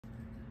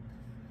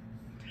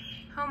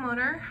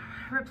Homeowner,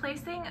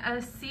 replacing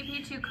a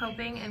CP2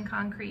 coping and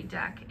concrete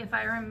deck. If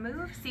I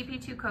remove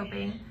CP2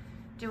 coping,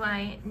 do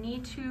I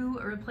need to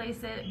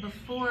replace it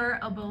before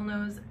a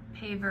bullnose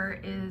paver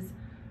is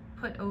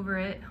put over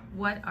it?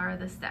 What are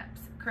the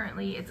steps?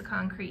 Currently, it's a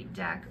concrete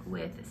deck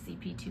with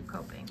CP2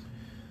 coping.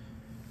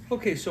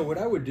 Okay, so what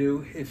I would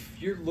do, if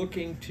you're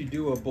looking to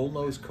do a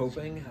bullnose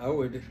coping, I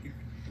would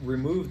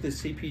remove the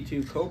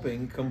CP2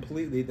 coping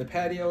completely, the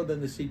patio,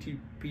 then the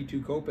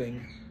CP2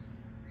 coping,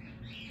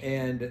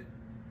 and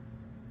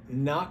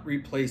not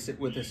replace it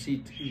with a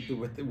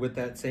C2 with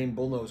that same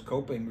bullnose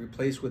coping.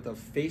 Replace with a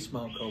face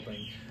mount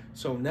coping.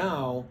 So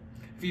now,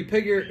 if you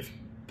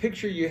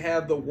picture you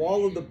have the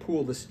wall of the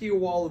pool, the steel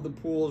wall of the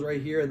pool is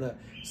right here, and the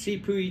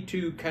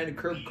CP2 kind of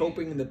curved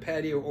coping and the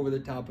patio over the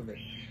top of it.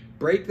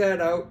 Break that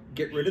out,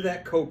 get rid of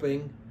that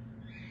coping,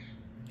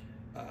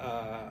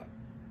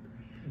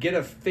 get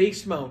a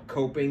face mount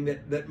coping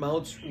that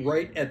mounts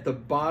right at the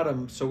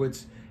bottom, so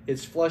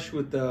it's flush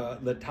with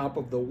the top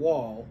of the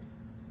wall.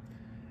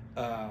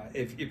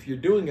 If you're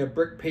doing a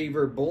brick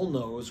paver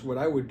bullnose, what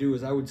I would do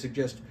is I would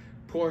suggest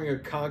pouring a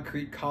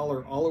concrete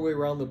collar all the way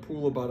around the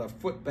pool about a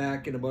foot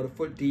back and about a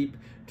foot deep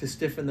to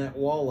stiffen that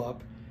wall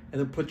up, and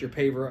then put your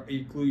paver,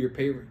 you glue your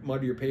paver,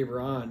 mud your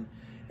paver on,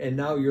 and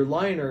now your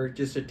liner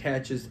just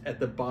attaches at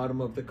the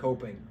bottom of the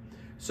coping.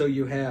 So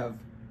you have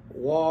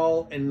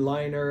wall and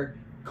liner,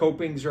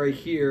 copings right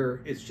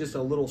here. It's just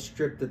a little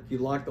strip that you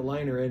lock the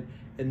liner in,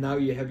 and now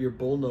you have your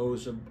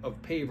bullnose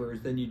of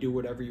pavers. Then you do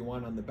whatever you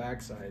want on the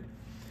backside.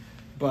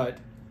 But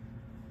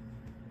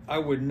I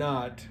would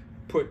not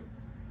put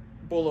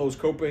bullnose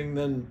coping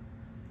then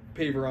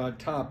paver on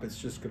top. It's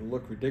just going to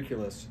look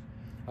ridiculous.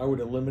 I would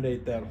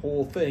eliminate that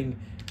whole thing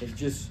and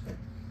just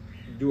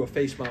do a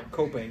face mount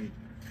coping,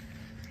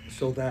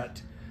 so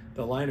that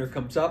the liner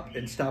comes up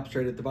and stops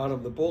right at the bottom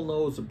of the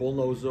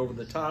bullnose is over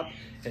the top,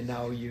 and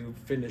now you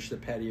finish the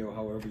patio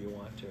however you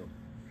want to.